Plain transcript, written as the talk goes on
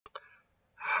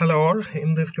Hello all,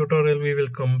 in this tutorial we will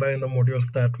combine the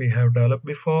modules that we have developed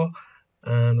before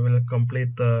and we'll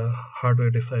complete the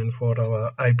hardware design for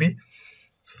our IP.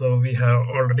 So we have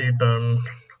already done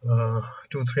 2-3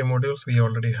 modules. We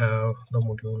already have the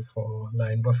module for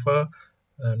line buffer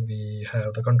and we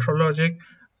have the control logic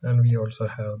and we also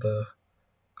have the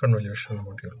convolution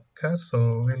module. Okay, so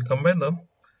we'll combine them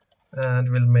and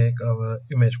we'll make our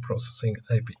image processing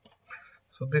IP.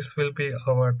 So this will be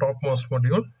our topmost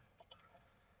module.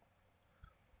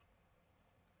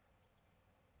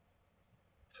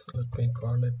 So let me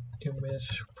call it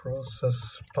image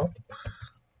process top.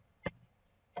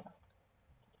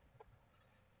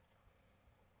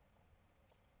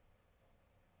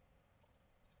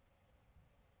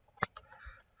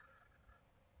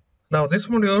 Now this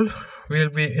module will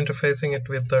be interfacing it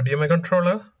with the DMA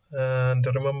controller, and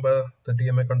remember the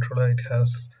DMA controller, it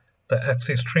has the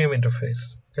axis stream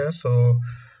interface. Okay, so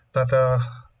data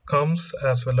comes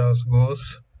as well as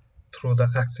goes through the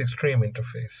axis stream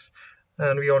interface,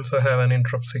 and we also have an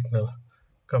interrupt signal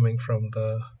coming from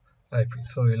the IP,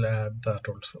 so we'll add that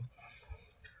also.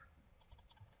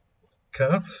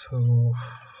 Okay, so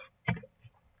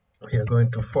we are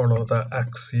going to follow the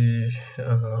axis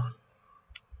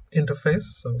interface,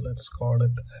 so let's call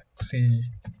it axis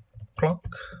clock,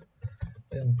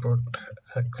 input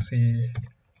axis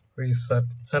reset,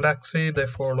 and axis they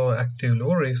follow active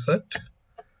low reset,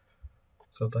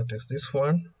 so that is this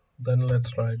one. Then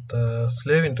let's write the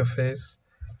slave interface.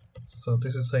 So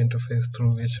this is the interface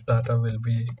through which data will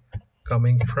be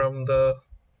coming from the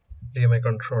DMA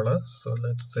controller. So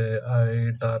let's say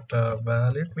I data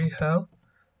valid we have,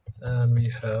 and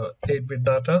we have 8-bit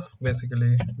data.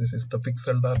 Basically this is the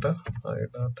pixel data, I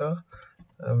data,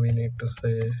 and we need to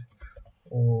say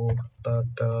O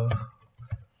data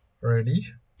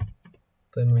ready.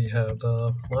 Then we have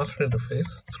the master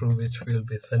interface through which we'll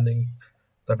be sending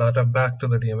the data back to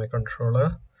the DMA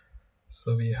controller.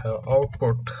 So we have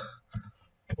output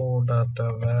O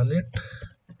data valid,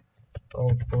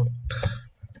 output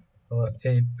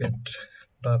 8-bit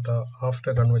data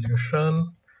after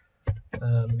convolution,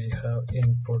 and we have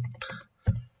input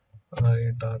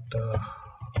I data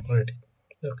ready.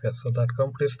 Okay, so that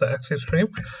completes the axis stream,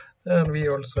 and we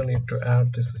also need to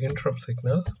add this interrupt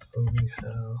signal. So we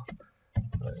have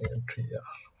entry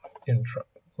interrupt.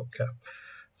 Okay,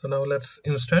 so now let's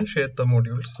instantiate the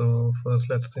module. So first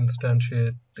let's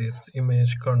instantiate this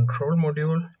image control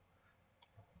module.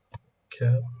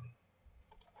 Okay,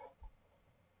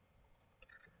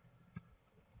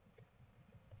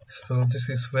 so this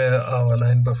is where our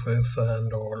line buffers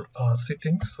and all are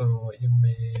sitting. So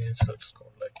image, let's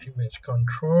call like image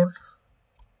control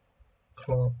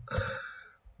clock,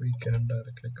 we can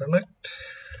directly connect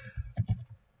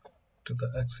to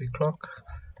the axis clock.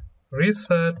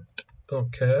 Reset,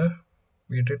 okay,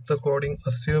 we did the coding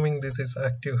assuming this is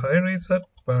active high reset,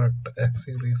 but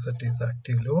axis reset is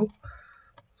active low,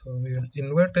 so we will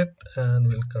invert it and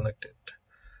we'll connect it.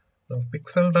 Now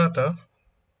pixel data,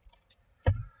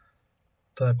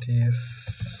 that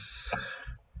is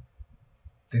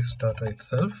this data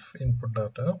itself, input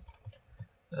data,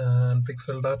 and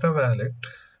pixel data valid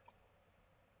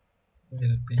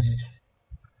will be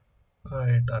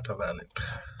I data valid.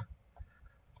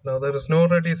 Now there is no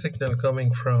ready signal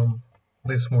coming from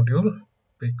this module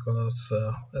because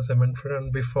as I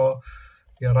mentioned before,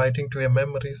 we are writing to a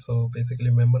memory, so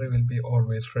basically memory will be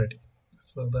always ready,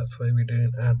 so that's why we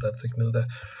didn't add that signal there,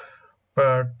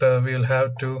 but we'll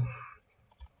have to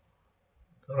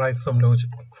write some logic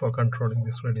for controlling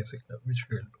this ready signal, which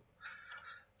we will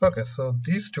do. Okay, so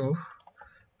these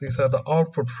are the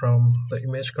output from the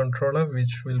image controller,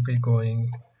 which will be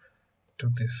going to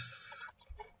this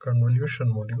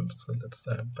convolution module. So let's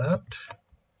add that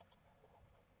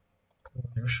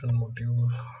convolution module.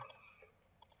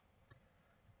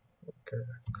 Okay,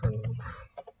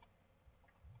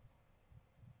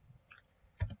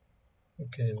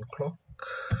 again clock.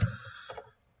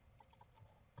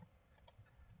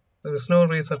 There is no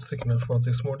reset signal for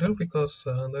this module because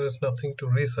there is nothing to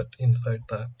reset inside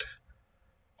that.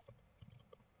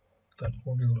 That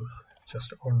module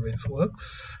just always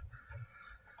works.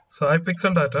 So I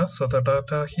pixel data, so the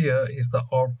data here is the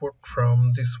output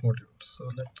from this module. So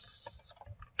let's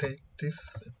take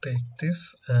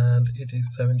this, and it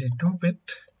is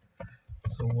 72-bit.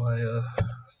 So wire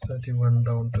 31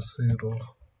 down to 0.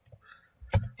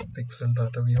 Pixel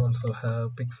data, we also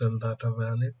have pixel data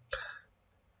valid.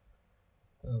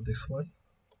 This one.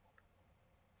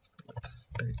 Let's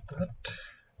take that.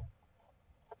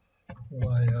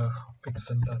 Wire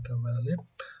pixel data valid.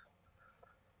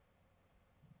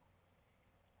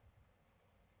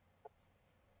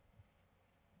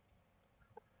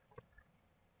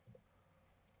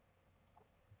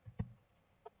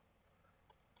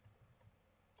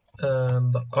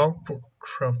 and the output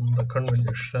from the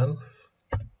convolution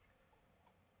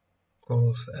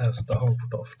goes as the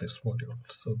output of this module.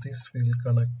 So this will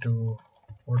connect to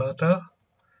OData,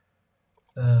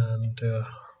 and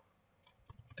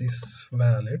this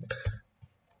valid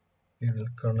we will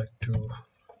connect to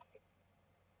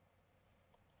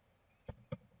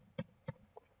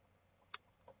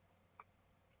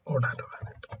OData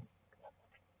valid.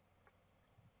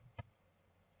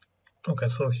 Okay,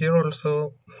 so here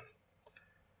also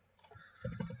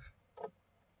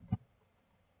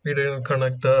we didn't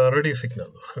connect the ready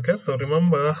signal. Okay, so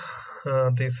remember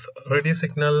this ready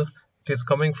signal, it is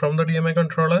coming from the DMA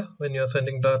controller when you are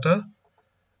sending data.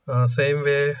 Same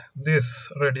way,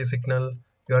 this ready signal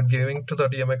you are giving to the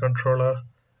DMA controller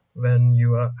when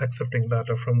you are accepting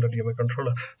data from the DMA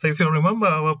controller. So if you remember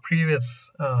our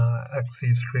previous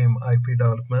XC stream IP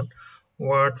development,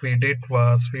 what we did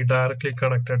was we directly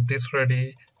connected this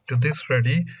ready to this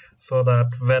ready, so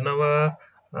that whenever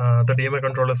the DMA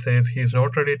controller says he is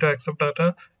not ready to accept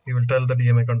data, you will tell the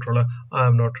DMA controller, I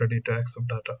am not ready to accept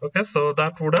data. Okay, so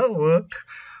that would have worked.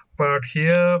 But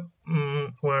here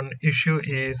one issue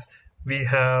is we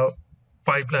have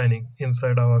pipelining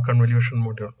inside our convolution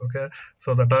module. Okay,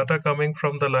 so the data coming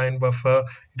from the line buffer,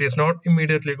 it is not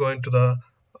immediately going to the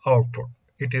output.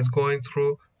 It is going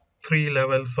through 3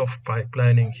 levels of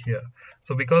pipelining here.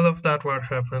 So because of that, what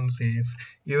happens is,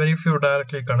 even if you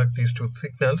directly connect these 2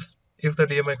 signals, if the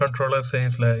DMA controller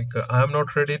says like I am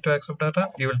not ready to accept data,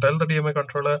 you will tell the DMA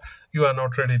controller you are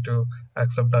not ready to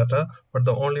accept data. But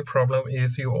the only problem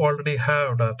is you already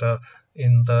have data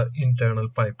in the internal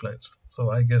pipelines.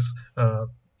 So I guess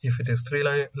if it is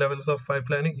 3 levels of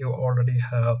pipelining, you already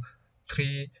have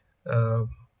 3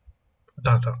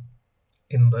 data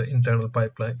in the internal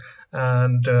pipeline,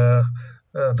 and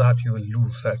that you will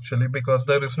lose actually, because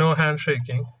there is no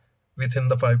handshaking within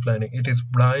the pipelining. It is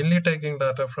blindly taking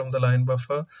data from the line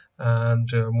buffer and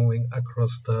moving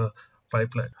across the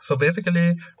pipeline. So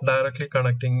basically directly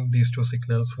connecting these 2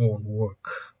 signals won't work.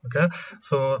 Okay,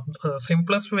 so the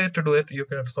simplest way to do it, you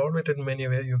can solve it in many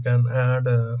ways. You can add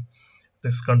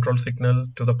this control signal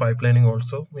to the pipelining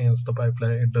also, means the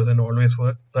pipeline, it doesn't always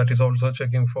work. That is also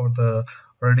checking for the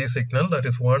ready signal. That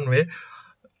is one way.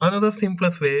 Another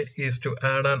simplest way is to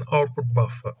add an output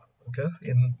buffer. Okay,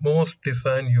 in most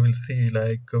design you will see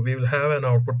like we will have an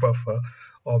output buffer,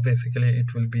 or basically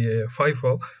it will be a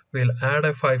FIFO. We'll add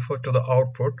a FIFO to the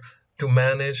output to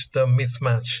manage the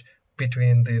mismatch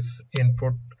between this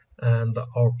input and the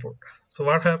output. So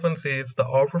what happens is the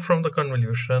output from the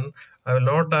convolution, I will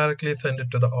not directly send it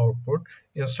to the output.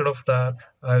 Instead of that,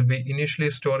 I will be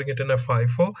initially storing it in a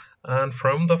FIFO, and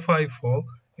from the FIFO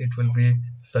it will be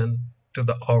sent to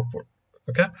the output.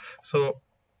 Okay, so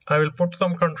I will put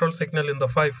some control signal in the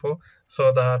FIFO,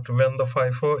 so that when the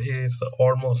FIFO is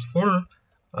almost full,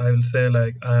 I will say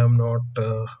like I am not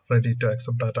ready to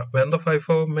accept data. When the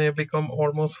FIFO may become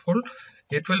almost full,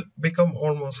 it will become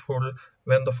almost full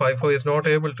when the FIFO is not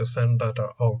able to send data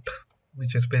out,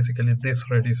 which is basically this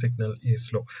ready signal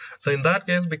is low. So in that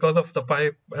case, because of the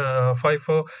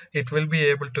FIFO, it will be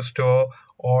able to store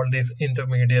all these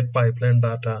intermediate pipeline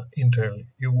data internally.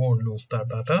 You won't lose that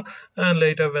data, and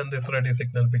later when this ready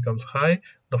signal becomes high,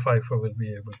 the FIFO will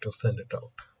be able to send it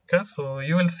out. Okay, so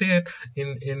you will see it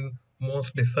in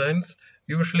most designs.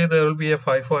 Usually there will be a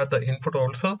FIFO at the input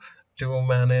also to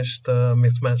manage the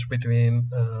mismatch between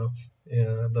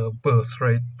the burst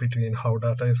rate between how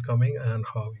data is coming and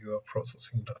how you are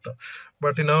processing data.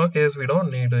 But in our case, we don't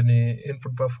need any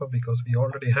input buffer because we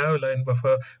already have a line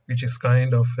buffer, which is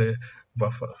kind of a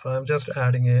buffer. So I'm just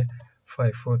adding a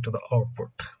FIFO to the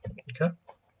output. Okay,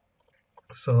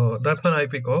 so that's an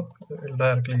IP core. We'll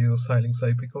directly use Xilinx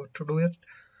IP core to do it.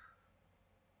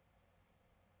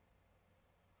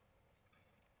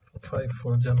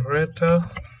 FIFO generator.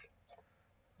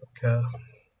 Okay,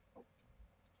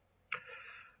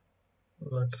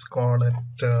 let's call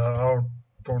it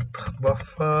output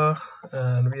buffer,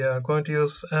 and we are going to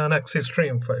use an XC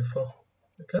stream FIFO.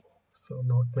 Okay, so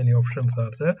not many options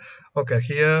are there. Okay,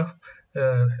 here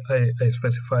I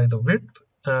specify the width,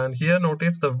 and here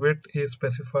notice the width is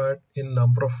specified in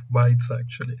number of bytes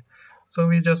actually. So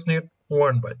we just need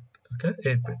 1 byte. Okay,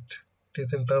 8-bit. It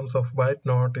is in terms of byte,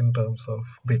 not in terms of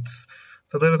bits.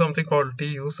 So there is something called T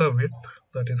user width,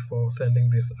 that is for sending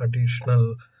this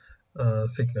additional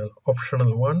signal.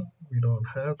 Optional one, we don't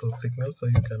have those signals, so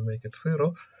you can make it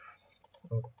 0.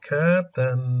 Okay,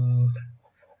 then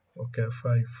okay,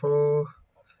 FIFO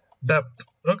depth.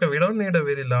 Okay, we don't need a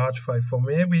very large FIFO,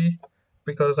 maybe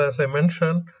because as I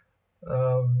mentioned,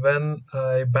 when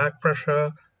I back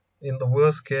pressure, in the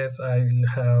worst case I will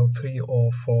have 3 or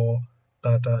 4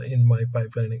 data in my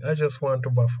pipelining. I just want to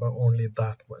buffer only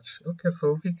that much. Okay,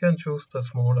 so we can choose the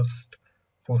smallest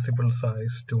possible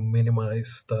size to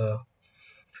minimize the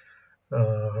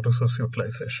resource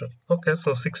utilization. Okay,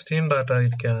 so 16 data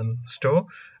it can store,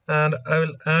 and I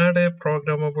will add a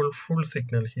programmable full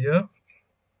signal here,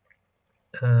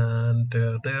 and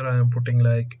there I am putting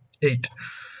like 8.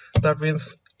 That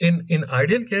means in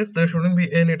ideal case there shouldn't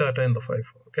be any data in the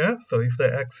FIFO. Okay, so if the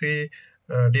XE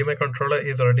DMA controller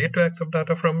is ready to accept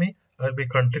data from me, I'll be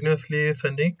continuously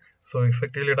sending. So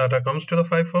effectively data comes to the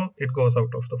FIFO, it goes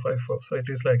out of the FIFO. So it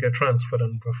is like a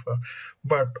transparent buffer.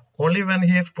 But only when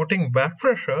he is putting back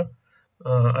pressure,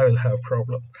 I will have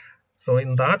problem. So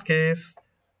in that case,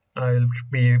 I will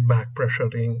be back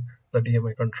pressuring the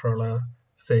DMA controller,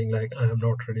 saying like I am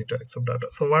not ready to accept data.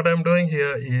 So what I'm doing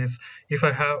here is, if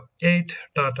I have 8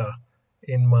 data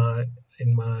in my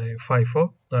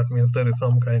FIFO, that means there is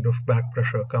some kind of back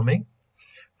pressure coming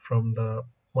from the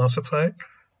master side.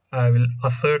 I will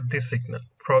assert this signal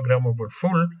programmable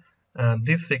full, and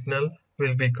this signal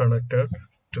will be connected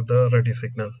to the ready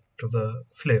signal to the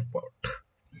slave port.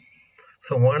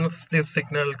 So once this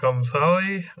signal comes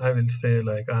high, I will say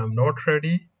like I am not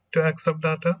ready to accept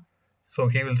data. So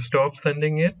he will stop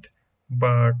sending it,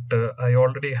 but I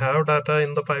already have data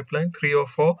in the pipeline, 3 or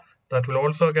 4, that will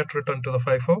also get returned to the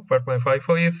FIFO, but my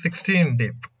FIFO is 16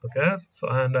 deep, okay? So,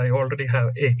 and I already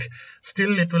have 8.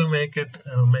 Still it will make it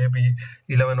maybe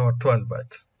 11 or 12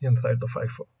 bytes inside the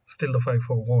FIFO. Still the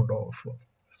FIFO won't overflow.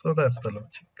 So that's the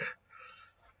logic.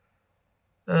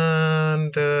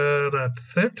 And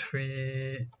that's it.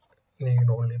 We need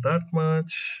only that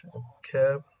much.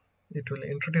 Okay, it will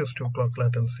introduce 2 clock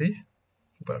latency,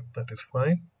 but that is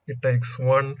fine. It takes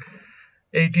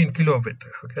 18 kilobit.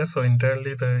 Okay, so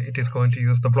internally it is going to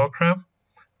use the block RAM,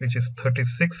 which is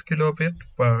 36 kilobit,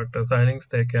 but Zynq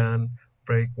they can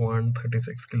break one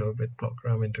 36 kilobit block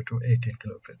RAM into 18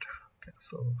 kilobit. Okay,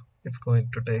 so it's going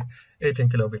to take 18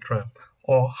 kilobit RAM,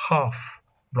 or half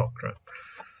block RAM.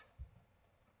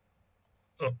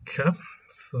 Okay,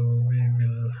 so we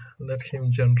will let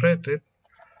him generate it,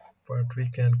 but we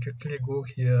can quickly go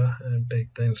here and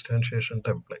take the instantiation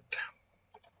template.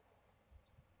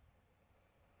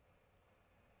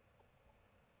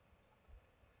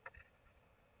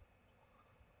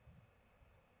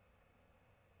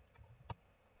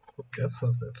 Okay,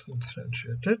 so let's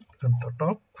instantiate it at the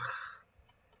top.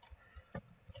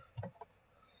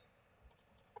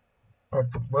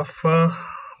 Output buffer,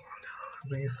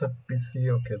 reset PC.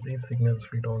 Okay, these signals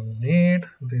we don't need.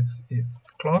 This is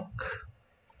clock.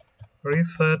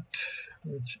 Reset,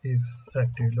 which is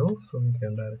active low, so we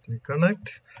can directly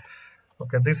connect.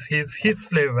 Okay, this is his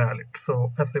slave valid.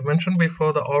 So as I mentioned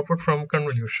before, the output from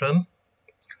convolution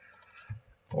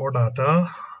or data,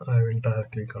 I will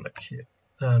directly connect here,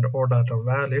 and or data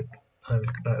valid, I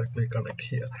will directly connect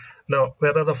here. Now,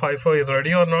 whether the FIFO is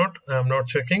ready or not, I am not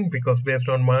checking, because based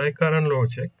on my current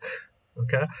logic,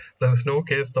 okay, there is no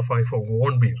case the FIFO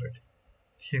won't be ready.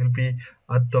 He will be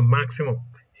at the maximum.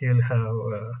 He will have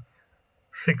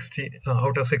 16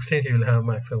 out of 16. He will have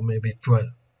maximum maybe 12,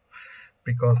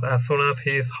 because as soon as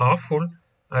he is half full,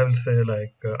 I will say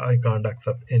like I can't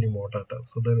accept any more data.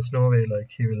 So there is no way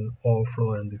like he will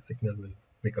overflow and the signal will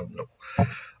become low.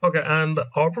 Okay, and the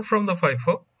output from the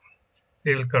FIFO,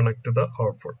 we will connect to the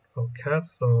output. Okay,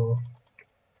 so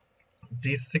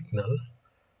this signal,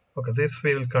 okay, this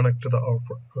we will connect to the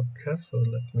output. Okay, so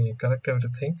let me connect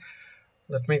everything.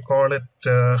 Let me call it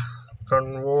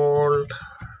convol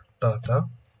data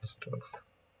stuff,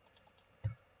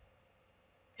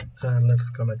 and let's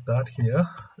connect that here,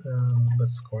 and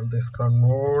let's call this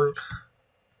convol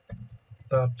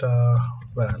data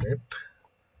valid,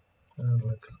 and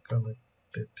let's connect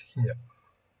it here.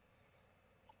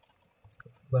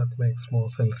 That makes more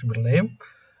sensible name.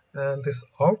 And this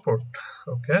output,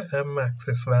 okay, mmax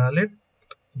is valid,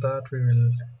 that we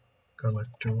will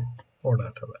connect to o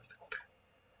data valid.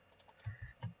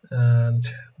 And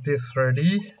this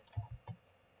ready,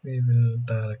 we will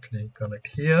directly connect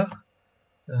here,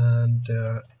 and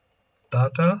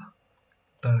data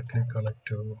directly connect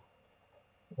to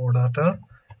o data,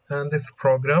 and this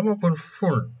programmable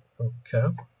full. Okay,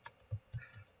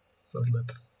 so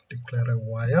let's declare a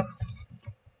wire.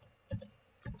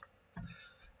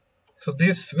 So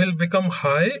this will become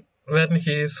high when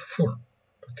he is full.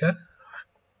 Okay,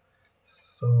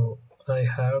 so I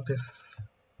have this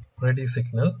ready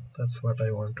signal, that's what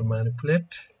I want to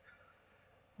manipulate.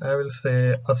 I will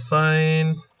say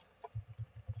assign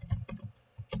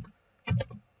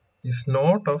is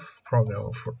not of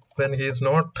programmable full. When he is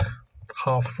not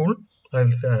half full, I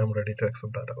will say I am ready to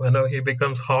accept data. Whenever he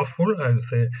becomes half full, I will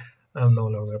say I'm no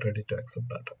longer ready to accept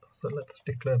data. So let's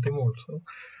declare them also.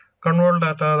 Convol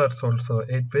data, that's also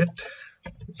 8-bit,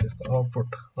 which is the output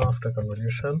after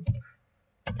convolution.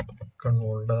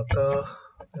 Convol data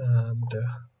and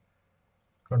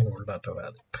convol data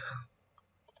valid.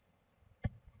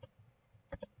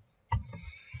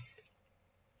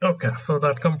 Okay, so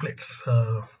that completes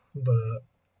the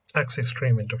axis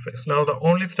stream interface. Now the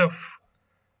only stuff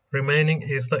remaining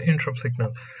is the interrupt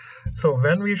signal. So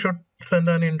when we should send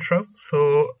an interrupt,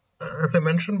 so as I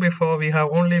mentioned before, we have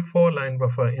only 4 line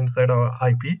buffer inside our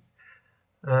IP,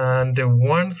 and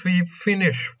once we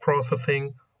finish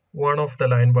processing one of the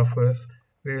line buffers,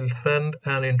 we will send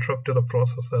an interrupt to the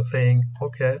processor saying,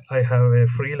 okay, I have a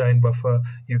free line buffer,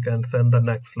 you can send the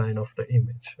next line of the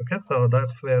image. Okay, so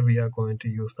that's where we are going to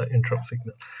use the interrupt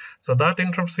signal. So that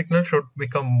interrupt signal should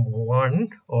become 1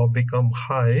 or become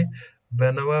high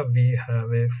whenever we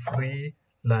have a free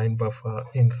line buffer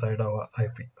inside our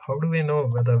IP. How do we know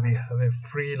whether we have a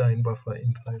free line buffer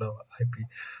inside our IP?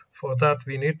 For that,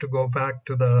 we need to go back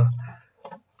to the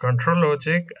control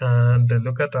logic and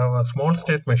look at our small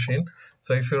state machine.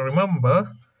 So if you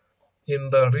remember, in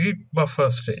the read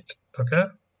buffer state, okay,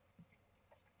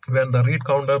 when the read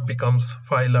counter becomes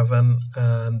 511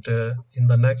 and in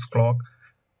the next clock,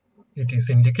 it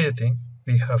is indicating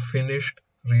we have finished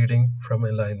reading from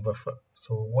a line buffer.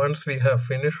 So once we have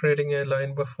finished reading a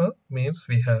line buffer, means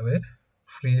we have a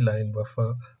free line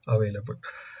buffer available.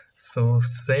 So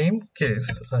same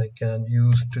case I can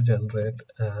use to generate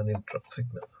an interrupt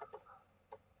signal.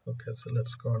 Okay, so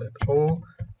let's call it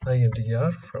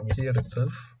OINTR. From here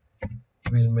itself,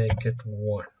 we'll make it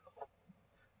 1.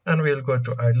 And we'll go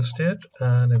to idle state,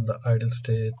 and in the idle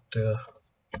state,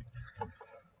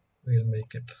 we'll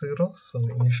make it 0. So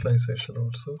initialization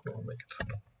also, we'll make it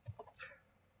 0.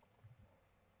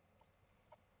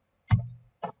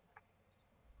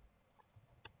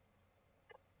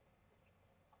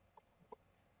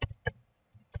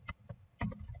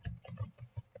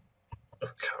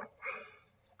 Okay.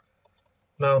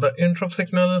 Now the interrupt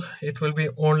signal, it will be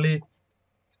only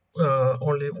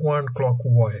 1 clock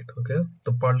wide. Okay,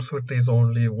 the pulse width is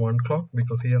only 1 clock,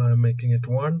 because here I am making it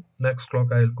 1. Next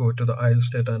clock I'll go to the idle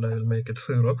state and I will make it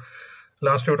 0.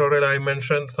 Last tutorial I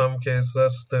mentioned some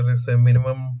cases there is a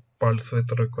minimum pulse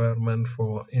width requirement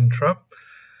for interrupt,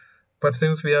 but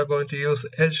since we are going to use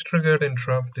edge triggered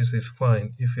interrupt, this is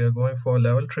fine. If you are going for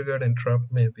level triggered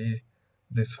interrupt, maybe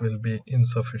this will be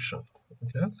insufficient.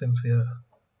 Okay, since we are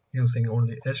using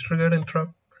only edge triggered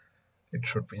interrupt, it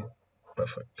should be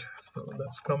perfect. So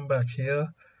let's come back here.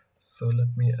 So let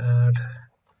me add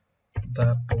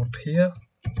that port here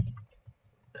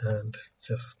and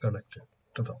just connect it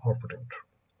to the output interrupt.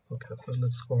 Okay, so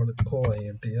let's call it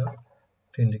OINTR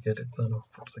to indicate it's an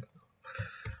output signal.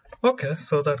 Okay,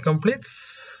 so that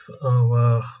completes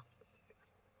our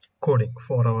coding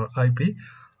for our IP.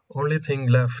 Only thing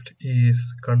left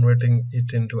is converting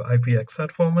it into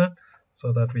IPXAT format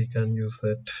so that we can use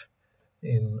it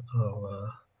in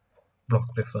our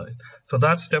block design. So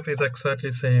that step is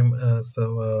exactly same as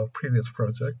our previous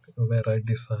project where I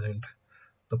designed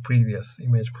the previous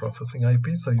image processing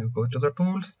IP. So you go to the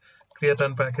tools, create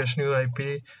and package new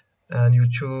IP, and you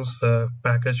choose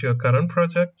package your current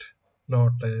project,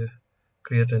 not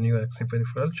create a new XE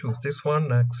peripheral. Choose this one.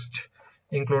 Next,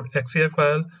 include XE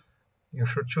file. You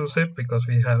should choose it because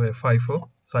we have a FIFO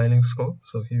signing scope,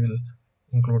 so he will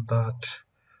include that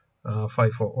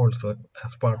FIFO also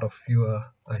as part of your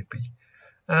IP.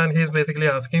 And he's basically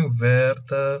asking where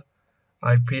the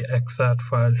IPXAT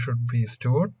file should be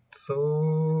stored.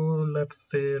 So let's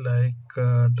say like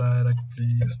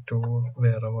directly store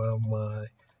wherever my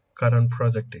current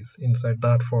project is inside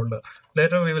that folder.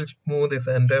 Later we will move this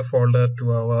entire folder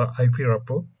to our IP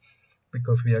repo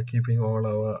because we are keeping all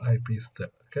our IPs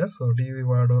there. Okay, so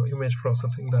Vivado image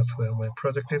processing, that's where my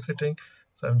project is sitting.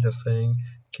 So I'm just saying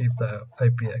keep the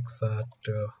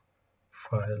IPXAT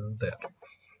file there.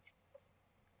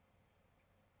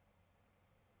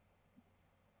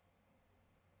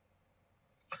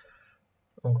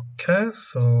 Okay,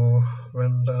 so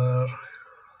vendor.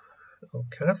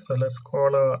 Okay, so let's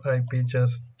call our IP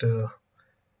just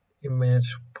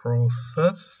image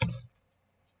process.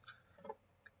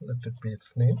 Let it be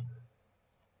its name.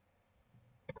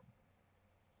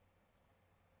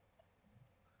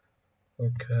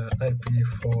 Okay, IP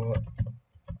for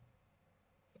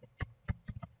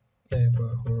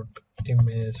neighborhood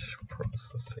image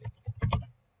processing.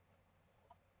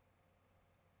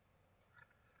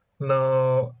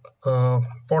 Now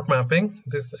port mapping,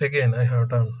 this again I have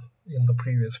done in the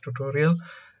previous tutorial.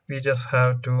 We just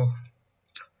have to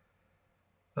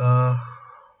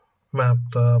map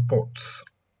the ports.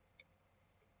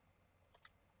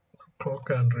 clock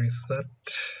and reset.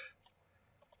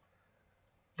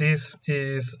 This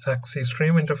is axis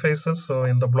stream interfaces. So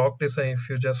in the block design, if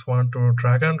you just want to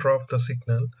drag and drop the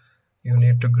signal, you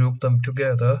need to group them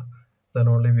together. Then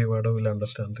only Vivado will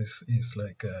understand this is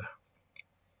like a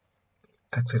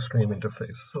axis stream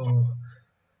interface. So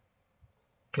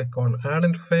click on add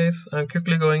interface. I'm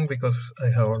quickly going because I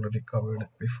have already covered it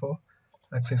before.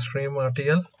 Axis stream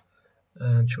RTL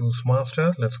and choose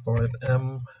master. Let's call it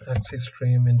M axis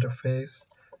stream interface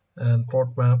and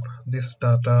port map this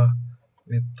data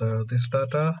with this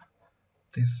data,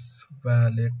 this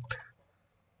valid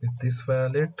with this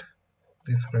valid,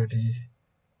 this ready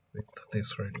with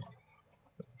this ready.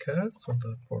 Okay, so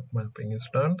the port mapping is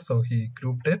done. So he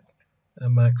grouped it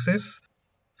M axis.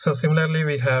 So similarly,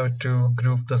 we have to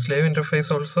group the slave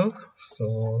interface also.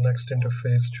 So next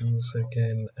interface, choose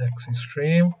again axis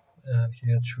stream, and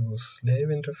here choose slave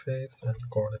interface and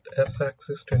call it S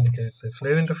axis to indicate the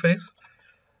slave interface.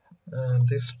 And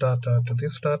this data to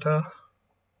this data,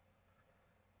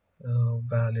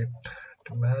 valid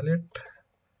to valid,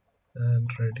 and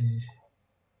ready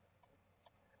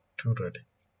to ready.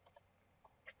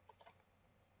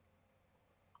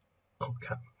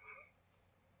 Okay.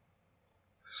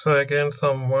 So again,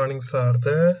 some warnings are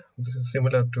there. This is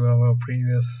similar to our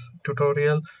previous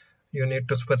tutorial. You need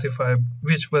to specify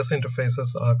which bus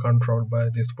interfaces are controlled by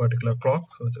this particular clock.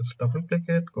 So just double click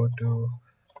it, go to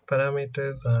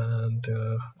parameters and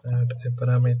add a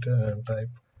parameter and type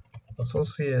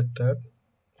associated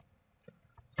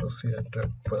bus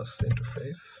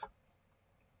interface.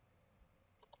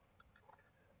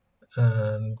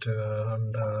 And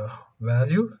under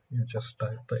value, you just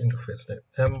type the interface name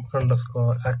M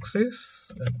underscore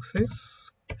axis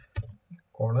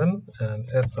colon and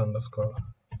S underscore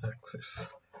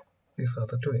axis. These are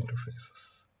the two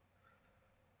interfaces.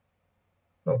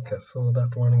 Okay, so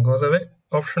that one goes away.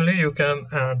 Optionally, you can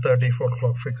add the default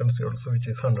clock frequency also, which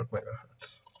is 100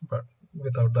 megahertz. But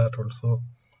without that also,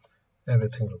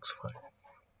 everything looks fine.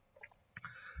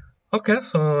 Okay,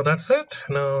 so that's it.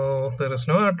 Now there is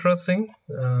no addressing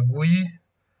GUI.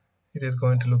 It is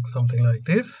going to look something like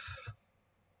this,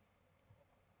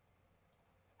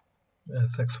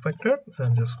 as expected,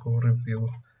 and just go review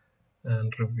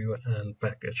and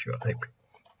package your IP.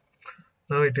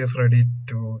 Now it is ready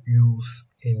to use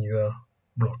in your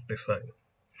block design.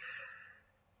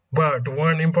 But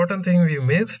one important thing we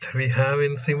missed, we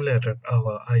haven't simulated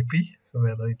our IP,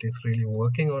 whether it is really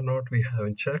working or not, we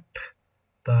haven't checked.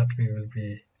 That we will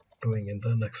be doing in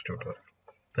the next tutorial.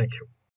 Thank you.